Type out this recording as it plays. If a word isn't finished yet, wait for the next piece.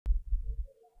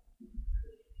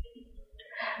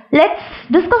Let's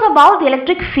discuss about the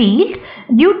electric field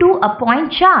due to a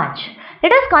point charge.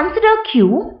 Let us consider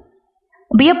Q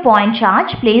be a point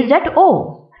charge placed at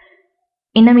O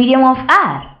in the medium of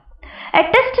air. A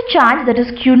test charge, that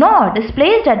is Q0, is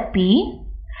placed at P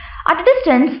at a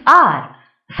distance R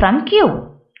from Q.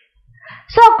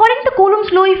 So according to Coulomb's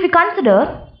law, if we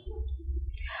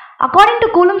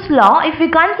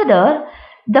consider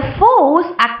the force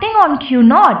acting on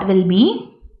Q0 will be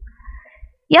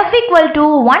F equal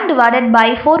to 1 divided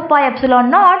by 4 pi epsilon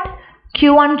naught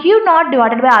Q1 Q0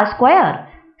 divided by R square.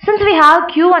 Since we have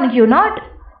Q1 Q0,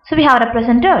 so we have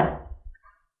represented.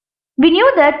 We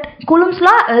knew that Coulomb's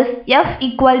law is F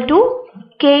equal to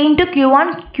K into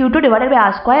Q1 Q2 divided by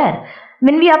R square.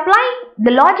 When we apply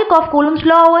the logic of Coulomb's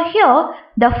law over here,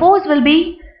 the force will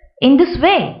be in this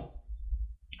way.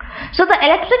 So the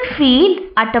electric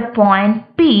field at a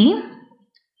point P,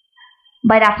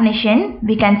 by definition,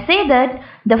 we can say that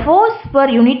the force per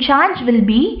unit charge will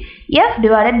be F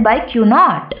divided by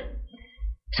Q0.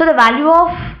 So the value of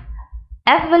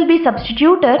F will be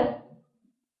substituted,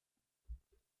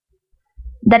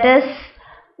 that is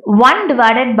 1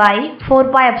 divided by 4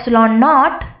 pi epsilon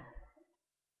naught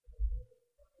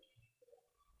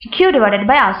Q divided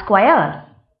by R square.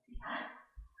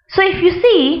 So if you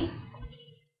see,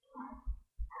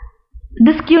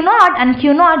 this Q0 and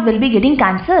Q0 will be getting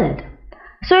cancelled.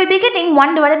 So we will be getting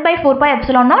 1 divided by 4 pi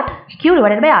epsilon naught Q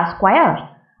divided by R square.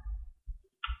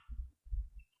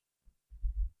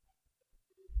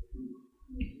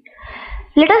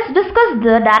 Let us discuss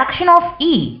the direction of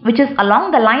E, which is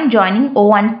along the line joining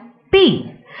O and P.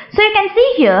 So you can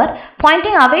see here,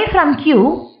 pointing away from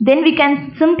Q, then we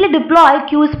can simply deploy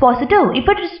Q is positive. If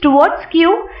it is towards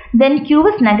Q, then Q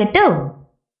is negative.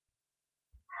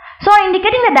 So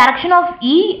indicating the direction of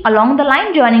E along the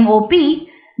line joining OP,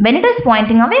 when it is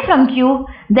pointing away from Q,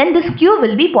 then this Q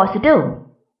will be positive.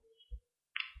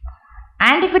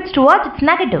 And if it's towards, it's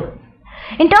negative.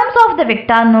 In terms of the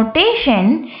vector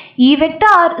notation, E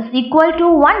vector is equal to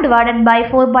 1 divided by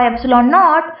 4 pi epsilon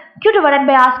naught Q divided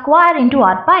by R square into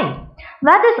R pi,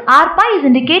 where this R pi is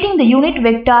indicating the unit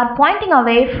vector pointing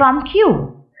away from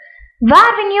Q,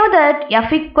 where we knew that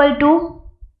F equal to,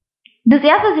 this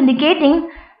F is indicating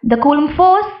the Coulomb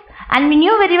force, and we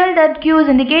knew very well that Q is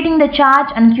indicating the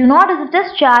charge and Q0 is the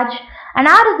test charge and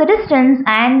R is the distance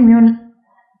and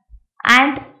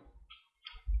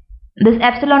this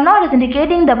epsilon naught is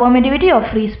indicating the permittivity of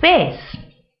free space.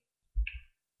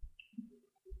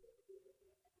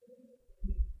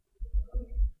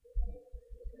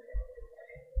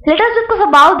 Let us discuss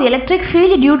about the electric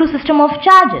field due to system of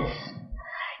charges.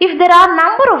 If there are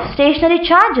number of stationary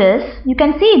charges, you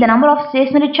can see the number of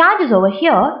stationary charges over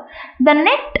here, the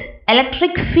net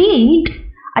electric field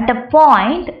at a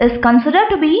point is considered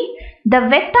to be the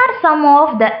vector sum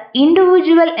of the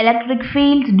individual electric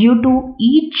fields due to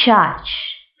each charge.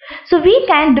 So we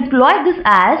can deploy this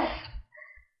as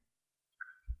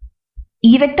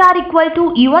E vector equal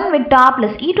to E1 vector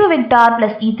plus E2 vector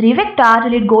plus E3 vector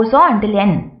till it goes on till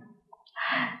n.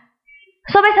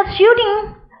 So by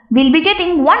substituting, we'll be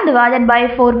getting 1 divided by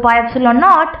 4 pi epsilon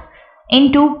naught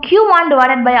into Q1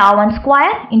 divided by R1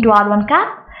 square into R1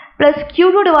 cap plus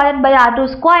Q2 divided by R2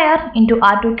 square into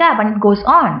R2 cap, and it goes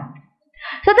on.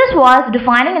 So this was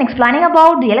defining and explaining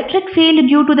about the electric field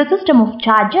due to the system of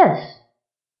charges.